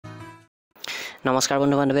নমস্কাৰ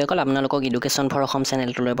বন্ধু বান্ধৱীসকল আপোনালোকক এডুকেশ্যন ফৰ অসম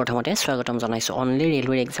চেনেলটোলৈ প্ৰথমতে স্বাগতম জনাইছোঁ অনলি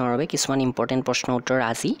ৰেলৱে এক্সামৰ বাবে কিছুমান ইম্পৰ্টেণ্ট প্ৰশ্ন উত্তৰ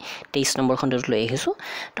আজি 23 নম্বৰ খণ্ডত লৈ আহিছোঁ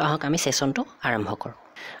তো আহক আমি সেশনটো আৰম্ভ কৰোঁ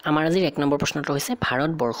আমাৰ আজিৰ 1 নম্বৰ প্ৰশ্নটো হৈছে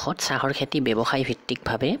ভাৰতবৰ্ষত চাহৰ খেতি ব্যৱসায়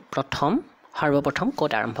ভিত্তিকভাৱে সৰ্বপ্ৰথম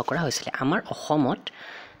ক'ত আৰম্ভ কৰা হৈছিল আমাৰ অসমত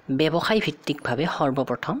ব্যৱসায় ভিত্তিকভাৱে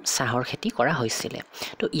সৰ্বপ্ৰথম চাহৰ খেতি কৰা হৈছিল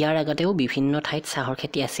তো ইয়াৰ আগতেও বিভিন্ন ঠাইত চাহৰ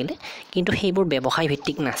খেতি আছিল কিন্তু সেইবোৰ ব্যৱসায়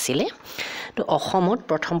ভিত্তিক নাছিল তো অসমত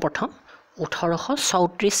প্ৰথম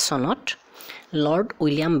 1834 চনত লৰ্ড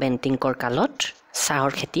উইলিয়াম বেন্টিংকৰ কালত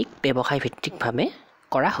চাহৰ খেতি ব্যৱসায় ভিত্তিকভাৱে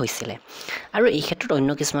কৰা হৈছিল আৰু এই ক্ষেত্ৰত অন্য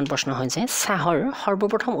কিছুমান প্ৰশ্ন হয় যে চাহৰ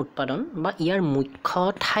সৰ্বপ্ৰথম উৎপাদন বা ইয়াৰ মুখ্য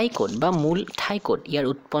ঠাই ক'ত বা মূল ঠাই ক'ত ইয়াৰ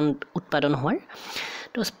উৎপাদন হোৱাৰ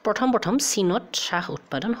তো প্ৰথম চীনত চাহ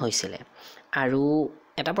উৎপাদন হৈছিল আৰু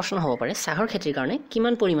এটা প্ৰশ্ন হ'ব পাৰে চাহৰ খেতিৰ কাৰণে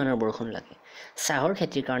কিমান পৰিমাণৰ বৰষুণ লাগে চাহৰ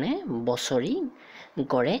খেতিৰ কাৰণে বছৰি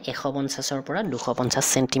গড়ে 150 ৰ পৰা 250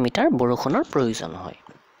 সেন্টিমিটাৰ বৰষুণৰ প্ৰয়োজন হয়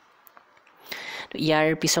তো ইয়াৰ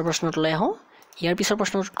পিছৰ প্ৰশ্নটোলৈ আহো ইয়াৰ পিছৰ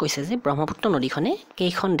প্ৰশ্নটোত কৈছে যে ব্ৰহ্মপুত্ৰ নদীখনে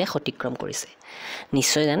কেইখন দেশ অতিক্ৰম কৰিছে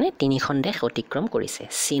নিশ্চয় জানে তিনিখন দেশ অতিক্ৰম কৰিছে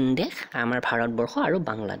চীন দেশ আমাৰ ভাৰতবৰ্ষ আৰু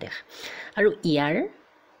বাংলাদেশ আৰু ইয়াৰ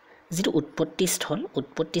যেটো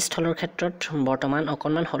উৎপত্তিস্থলৰ ক্ষেত্ৰত বৰ্তমান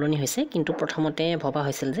অকনমান হলনি হৈছে কিন্তু প্ৰথমতে ভবা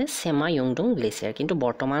হৈছিল যে সেমা ইয়ংডং গ্লেচিয়াৰ কিন্তু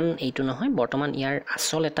বৰ্তমান এইটো নহয় বৰ্তমান ইয়াৰ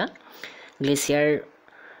আসল এটা গ্লেচিয়াৰ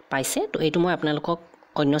পাইছে তো এইটো মই আপোনালোকক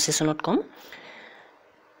অন্য সেশনত কম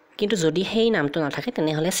কিন্তু যদি সেই নামটো নাথাকে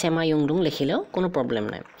তেনেহলে সেমা ইয়ংডং লিখিলেও কোনো প্ৰবলেম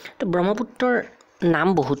নাই তো ব্ৰহ্মপুত্ৰৰ নাম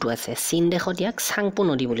বহুতো আছে চীন দেশত ইয়াক চাংপো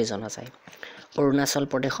নদী বুলি জনা যায় অৰুণাচল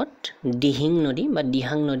প্ৰদেশত দিহিং নদী বা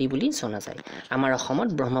দিহাং নদী বুলি জনা যায় আমাৰ অসমত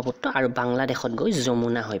ব্ৰহ্মপুত্ৰ আৰু বাংলাদেশত গৈ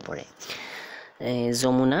যমুনা হৈ পৰে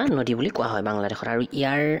যমুনা নদী বুলি কোৱা হয় বাংলাদেশত আৰু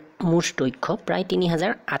ইয়াৰ মুঠ দৈৰ্ঘ্য প্ৰায়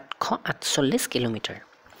 3848 কিলোমিটাৰ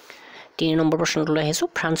 3 নম্বৰ প্ৰশ্নটোলৈ আহিছো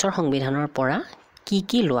ফ্ৰান্সৰ সংবিধানৰ পৰা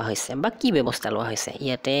কি লোৱা হৈছে বা কি ব্যৱস্থা লোৱা হৈছে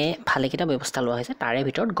ইয়াতে ভালেকেইটা ব্যৱস্থা লোৱা হৈছে তাৰে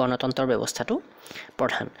ভিতৰত গণতন্ত্ৰৰ ব্যৱস্থাটো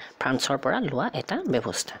প্ৰধান ফ্ৰান্সৰ পৰা লোৱা এটা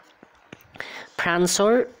ব্যৱস্থা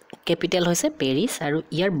ফ্ৰান্সৰ কেপিটেল হৈছে পেৰিছ আৰু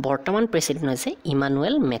ইয়াৰ বৰ্তমান প্ৰেসিডেন্ট হৈছে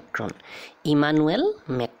ইমানুৱেল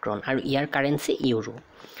মেক্ৰন আৰু ইয়াৰ কাৰেন্সি ইউৰো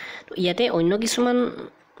তো ইয়াতে অন্য কিছুমান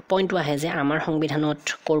পইণ্ট আহে যে আমাৰ সংবিধানত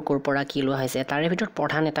কোৰ পৰা কি লোৱা হৈছে তাৰে ভিতৰত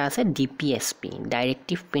প্ৰধান এটা আছে ডিপিএছপি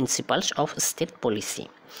directive principles of state policy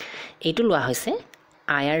এইটো লোৱা হৈছে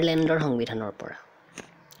আয়াৰলেণ্ডৰ সংবিধানৰ পৰা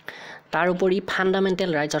তাৰ উপৰি ফান্ডামেন্টাল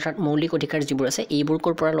ৰাইটস অৰ্থাৎ মৌলিক অধিকাৰ যিবোৰ আছে এইবোৰ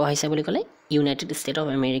ক'ৰ পৰা লোৱা হৈছে বুলি ক'লে ইউনাইটেড ষ্টেট অফ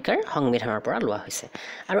আমেৰিকাৰ সংবিধানৰ পৰা লোৱা হৈছে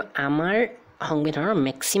আৰু আমাৰ সংবিধানৰ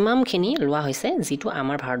ম্যাক্সিমামখিনি লোৱা হৈছে যিটো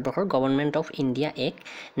আমাৰ ভাৰতবৰ্ষৰ গভৰ্ণমেণ্ট অফ ইণ্ডিয়া এক্ট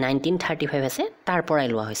 1935 আছে তাৰ পৰাই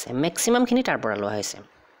লোৱা হৈছে ম্যাক্সিমামখিনি তাৰ পৰা লোৱা হৈছে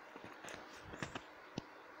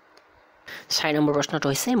 4 নম্বৰ প্ৰশ্নটো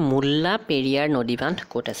হৈছে মুল্লা পেৰিয়াৰ নদীবান্ধ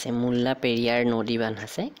ক'ত আছে মুল্লা পেৰিয়াৰ নদীবান্ধ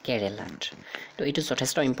আছে কেৰেলাত তো এইটো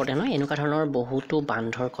যথেষ্ট ইম্পৰ্টেণ্ট হয় এনেকুৱা ধৰণৰ বহুতো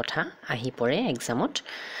বান্ধৰ কথা আহি পৰে এক্সামত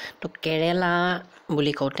তো কেৰেলা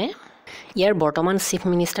বুলি কওঁতে ইয়াৰ বৰ্তমান চিফ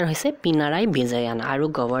মিনিষ্টাৰ হৈছে পিনাৰাই বিজয়ান আৰু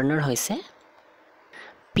গভৰ্ণৰ হৈছে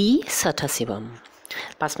পি সথাশিৱম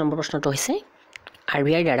 5 নম্বৰ প্ৰশ্নটো হৈছে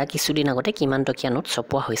আৰবিআইৰ দ্বাৰা কিছুদিন আগতে কিমান টকীয়া নোট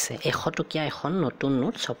ছপোৱা হৈছে 100 টকীয়া এখন নতুন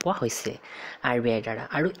নোট ছপোৱা হৈছে আৰবিআইৰ দ্বাৰা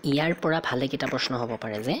আৰু ইয়াৰ পৰা ভালেকেইটা প্ৰশ্ন হ'ব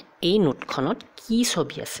পাৰে যে এই নোটখনত কি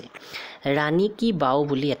ছবি আছে ৰাণী কি বাও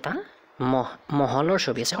বুলি এটা মহলৰ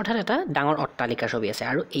ছবি আছে অৰ্থাৎ এটা ডাঙৰ অট্টালিকাৰ ছবি আছে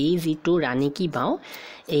আৰু এই যিটো ৰাণী কি বাও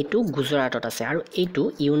এইটো গুজৰাটত আছে আৰু এইটো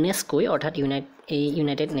ইউনেস্কোই অৰ্থাৎ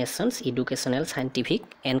United nations educational সাইণ্টিফিক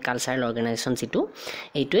and cultural organisation যিটো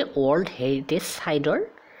এইটোৱে ৱৰ্ল্ড হেৰিটেজ সাইটৰ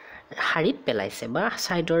হাৰিত পেলাইছে বা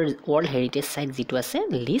সাইটৰ ৱৰ্ল্ড হেৰিটেজ সাইট যিটো আছে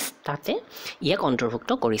লিষ্ট তাতে ইয়াক অন্তৰ্ভুক্ত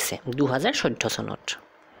কৰিছে 2014 চনত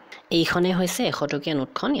এইখনে হৈছে 100 টকীয়া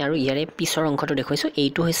নোটখন আৰু ইয়াৰে পিছৰ অংশটো দেখুৱাইছো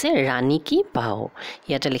এইটো হৈছে ৰাণী কি বাও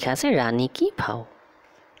ইয়াতে লিখা আছে ৰাণী কি বাও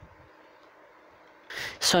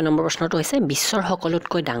 6 নম্বৰ প্ৰশ্নটো হৈছে বিশ্বৰ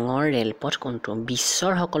সকলোতকৈ ডাঙৰ ৰেলপথ কোনটো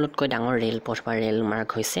বিশ্বৰ সকলোতকৈ ডাঙৰ ৰেলপথ বা ৰেল মাৰ্গ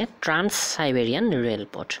হৈছে ট্ৰান্স সাইবেৰিয়ান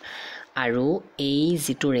ৰেলপথ আৰু এই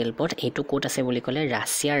যিটো ৰেলপথ এইটো ক'ত আছে বুলি ক'লে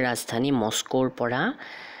ৰাছিয়াৰ ৰাজধানী মস্কোৰ পৰা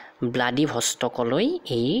ব্লাডিভষ্টকলৈ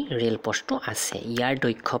এই ৰেলপথটো আছে ইয়াৰ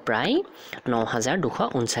দৈৰ্ঘ্য প্ৰায়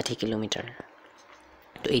 9259 কিলোমিটাৰ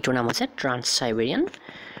তো এইটোৰ নাম হৈছে ট্ৰান্স সাইবেৰিয়ান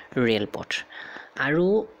ৰেলপথ আৰু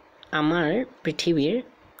আমাৰ পৃথিৱীৰ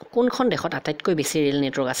কোনখন দেশত আটাইতকৈ বেছি ৰেল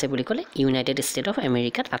নেটৱৰ্ক আছে বুলি ক'লে ইউনাইটেড ষ্টেট অফ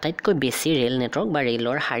আমেৰিকাত আটাইতকৈ বেছি ৰেল নেটৱৰ্ক বা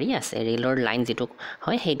ৰেলৰ শাৰী আছে ৰেলৰ লাইন যেটো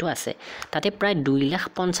হয় সেইটো আছে তাতে প্ৰায়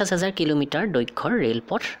 2,50,000 কিলোমিটাৰ দৈৰ্ঘ্যৰ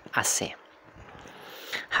ৰেলপথ আছে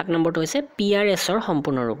 7 নম্বৰটো হৈছে পিআৰএছৰ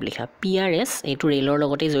সম্পূৰ্ণ ৰূপ লিখা পিআৰএছ এইটো ৰেলৰ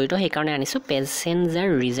লগতে জড়িত সেই কাৰণে আনিছো পেছেঞ্জাৰ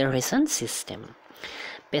ৰিজাৰ্ভেশ্যন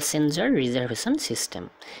সিস্টেম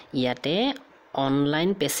ইয়াতে অনলাইন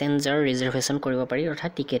পেছেঞ্জাৰ ৰিজাৰ্ভেশ্যন কৰিব পাৰি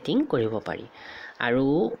অৰ্থাৎ টিকেটিং কৰিব পাৰি আৰু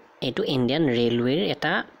এইটো ইণ্ডিয়ান ৰেলৱেৰ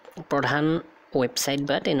এটা প্ৰধান ৱেবছাইট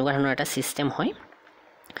বা তেনেকুৱা ধৰণৰ এটা সিস্টেম হয়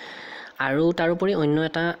আৰু তাৰোপৰি অন্য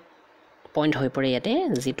এটা পইণ্ট হৈ পৰে ইয়াতে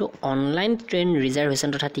যেটো অনলাইন ট্ৰেইন ৰিজাৰ্ভেশ্যন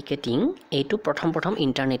তথা টিকেটিং এইটো প্ৰথম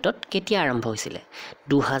ইণ্টাৰনেটত কেতিয়া আৰম্ভ হৈছিল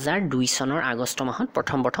 2002 চনৰ আগষ্ট মাহত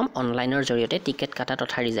প্ৰথম অনলাইনৰ জৰিয়তে টিকেট কাটা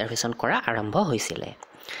তথা ৰিজাৰ্ভেশ্যন কৰা আৰম্ভ হৈছিল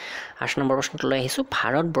 8 নম্বৰ প্ৰশ্নটো লৈ আহিছো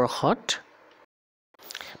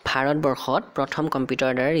ভাৰতবৰ্ষত প্ৰথম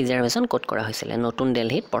কম্পিউটাৰ দ্বাৰা ৰিজাৰ্ভেশ্যন কোড কৰা হৈছিল নতুন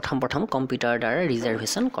দিল্লীত প্ৰথম কম্পিউটাৰ দ্বাৰা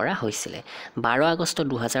ৰিজাৰ্ভেশ্যন কৰা হৈছিল 12 আগষ্ট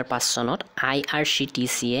 2005 চনত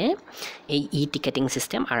IRCTC এ এই টিকেটিং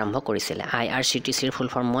সিস্টেম আৰম্ভ কৰিছিল IRCTC ৰ ফুল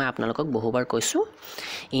ফৰ্ম মই আপোনালোকক বহুবাৰ কৈছো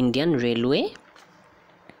Indian railway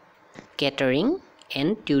catering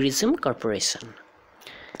and tourism corporation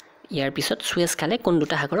ইয়াৰ পিছত সুয়েজ খালে কোন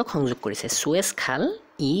দুটা সাগৰক সংযোগ কৰিছে সুয়েজ খাল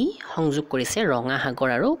সংযোগ কৰিছে ৰঙা সাগৰ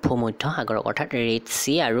আৰু ভূমধ্য সাগৰ অৰ্থাৎ ৰেড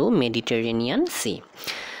সি আৰু মেডিটেৰেনিয়ান সি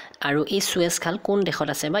আৰু এই সুয়েজ খাল কোন দেশত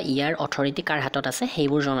আছে বা ইয়াৰ অথৰিটি কাৰ হাতত আছে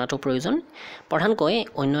সেইবোৰ জনাটো প্ৰয়োজন প্ৰধানকৈ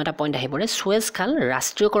অন্য এটা পইণ্ট আহি পৰে সুয়েজ খাল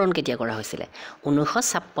ৰাষ্ট্ৰীয়কৰণ কেতিয়া কৰা হৈছিল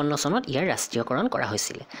 1956 চনত ইয়াৰ ৰাষ্ট্ৰীয়কৰণ কৰা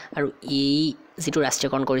হৈছিল আৰু এই যেটো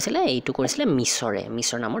ৰাষ্ট্ৰীয়কৰণ কৰিছিল এইটো কৰিছিল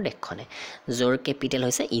মিছৰ নামৰ দেশখনে যৰ কেপিটেল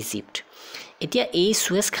হৈছে ইজিপ্ট এতিয়া এই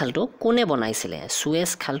সুয়েজ খালটো কোনে বনাইছিল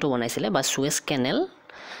সুয়েজ খালটো বনাইছিল বা সুয়েজ কেনেল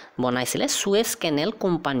বনাইছিল সুয়েজ কেনেল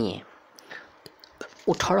কোম্পানীয়ে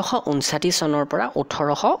 1859 চনৰ পৰা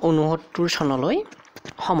 1869 চনলৈ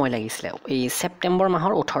সময় লাগিছিল এই সেপ্টেম্বৰ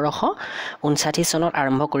মাহৰ 1859 চনত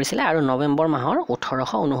আৰম্ভ কৰিছিল আৰু নৱেম্বৰ মাহৰ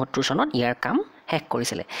 1869 চনত ইয়াৰ কাম শেষ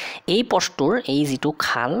কৰিছিল এই পষ্টৰ এই যেটো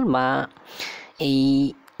খাল বা এই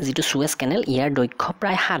যেটো সুয়েজ কেনেল ইয়াৰ দৈৰ্ঘ্য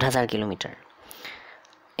প্ৰায় 7000 কিলোমিটাৰ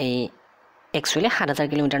এই একচুয়ালি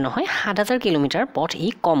 7000 কিলোমিটাৰ নহয় 7000 কিলোমিটাৰ পথ ই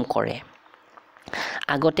কম কৰে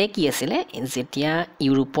আগতে কি আছিল যেতিয়া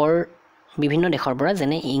ইউৰোপৰ বিভিন্ন দেশৰ পৰা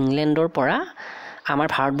যেনে ইংলেণ্ডৰ পৰা আমাৰ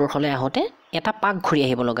ভাৰতবৰ্ষলৈ আহোতে এটা পাক ঘূৰি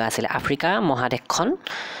আহিব লগা আছিল আফ্ৰিকা মহাদেশখন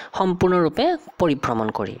সম্পূৰ্ণৰূপে পৰিভ্ৰমণ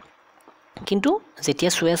কৰি কিন্তু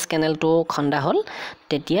যেতিয়া সুয়েজ কেনেলটো খন্দা হল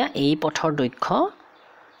তেতিয়া এই পথৰ দৈৰ্ঘ্য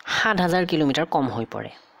 7000 কিলোমিটাৰ কম হৈ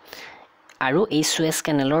পৰে আৰু এই সুয়েজ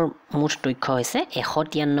কেনেলৰ মুঠ দৈৰ্ঘ্য হৈছে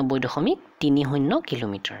 193.30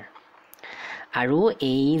 কিলোমিটাৰ আৰু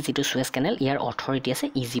এই যেটো সুয়েজ কেনেল ইয়াৰ অথৰিটি আছে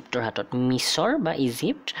ইজিপ্টৰ হাতত মিছৰ বা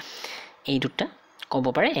ইজিপ্ট এই দুটা ক'ব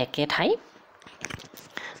পাৰে একে ঠাই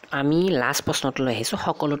আমি লাষ্ট প্ৰশ্নটো লৈ আহিছো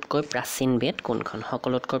সকলোতকৈ প্ৰাচীন বেদ কোনখন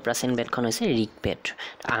সকলোতকৈ প্ৰাচীন বেদখন হৈছে ঋগবেদ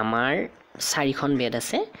আমাৰ 4খন বেদ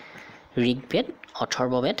আছে ঋগবেদ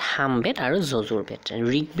অথৰ্ববেদ সামবেদ আৰু যজুৰবেদ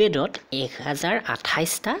ঋগবেদত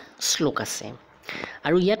 1028টা শ্লোক আছে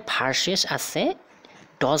আৰু ইয়াত ভাৰ্চেছ আছে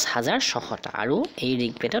 10600টা আৰু এই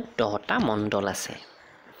ঋগবেদত 10টা মণ্ডল আছে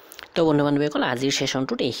তো বন্ধু-বান্ধৱীসকল আজিৰ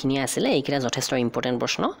সেশনটোত এইখিনি আছিল এইকিটা যথেষ্ট ইম্পৰ্টেন্ট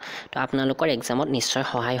প্ৰশ্ন তো আপোনালোকৰ এক্সামত নিশ্চয়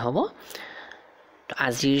সহায় হ'ব তো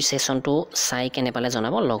আজিৰ সেশনটো চাই কেনে পালে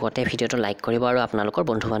জনাব লগতে ভিডিওটো লাইক কৰিব আৰু আপোনালোকৰ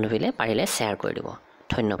বন্ধু-বান্ধৱীলে পাৰিলে শেয়াৰ কৰি দিব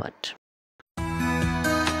ধন্যবাদ